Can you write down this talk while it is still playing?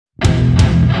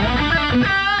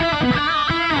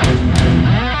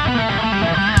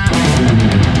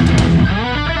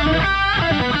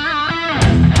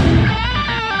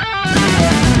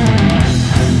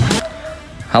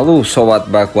Halo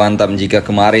sobat baku hantam, jika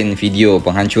kemarin video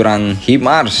penghancuran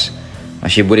Himars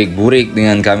masih burik-burik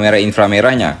dengan kamera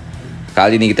inframerahnya,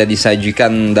 kali ini kita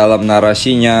disajikan dalam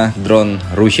narasinya drone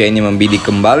Rusia ini membidik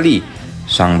kembali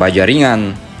sang baja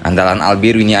ringan andalan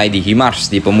Albiru ini ID Himars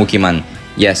di pemukiman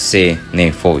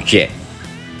Yasenevoje.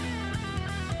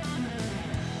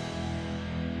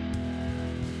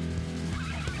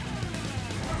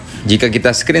 Jika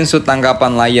kita screenshot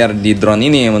tangkapan layar di drone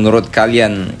ini, menurut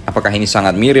kalian apakah ini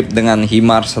sangat mirip dengan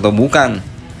Himars atau bukan?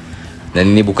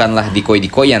 Dan ini bukanlah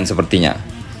dikoi-dikoyan sepertinya.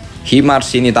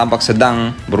 Himars ini tampak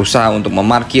sedang berusaha untuk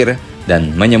memarkir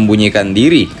dan menyembunyikan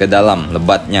diri ke dalam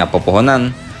lebatnya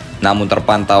pepohonan, namun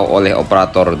terpantau oleh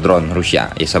operator drone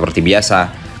Rusia. Ya, seperti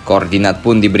biasa, koordinat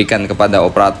pun diberikan kepada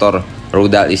operator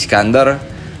rudal Iskander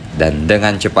dan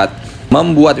dengan cepat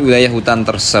membuat wilayah hutan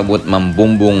tersebut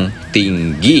membumbung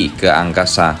tinggi ke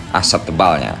angkasa asap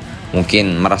tebalnya.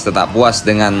 Mungkin merasa tak puas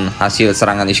dengan hasil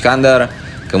serangan Iskander,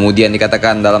 kemudian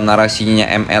dikatakan dalam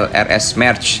narasinya MLRS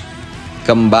Merch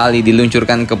kembali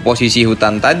diluncurkan ke posisi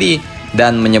hutan tadi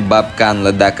dan menyebabkan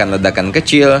ledakan-ledakan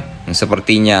kecil yang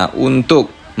sepertinya untuk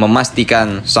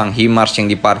memastikan sang Himars yang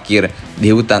diparkir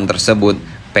di hutan tersebut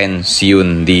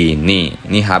pensiun dini.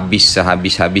 Ini habis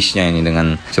sehabis-habisnya ini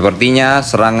dengan sepertinya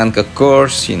serangan ke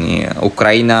Kursk ini.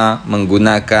 Ukraina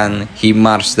menggunakan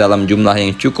Himars dalam jumlah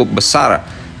yang cukup besar,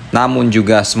 namun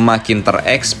juga semakin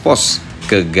terekspos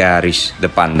ke garis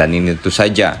depan, dan ini tentu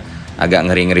saja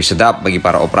agak ngeri-ngeri sedap bagi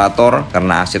para operator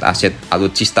karena aset-aset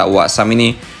alutsista UASAM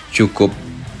ini cukup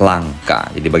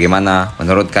langka. Jadi bagaimana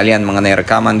menurut kalian mengenai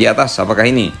rekaman di atas? Apakah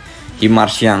ini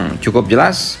Himars yang cukup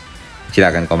jelas?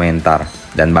 Silahkan komentar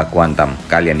dan baku hantam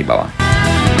kalian di bawah.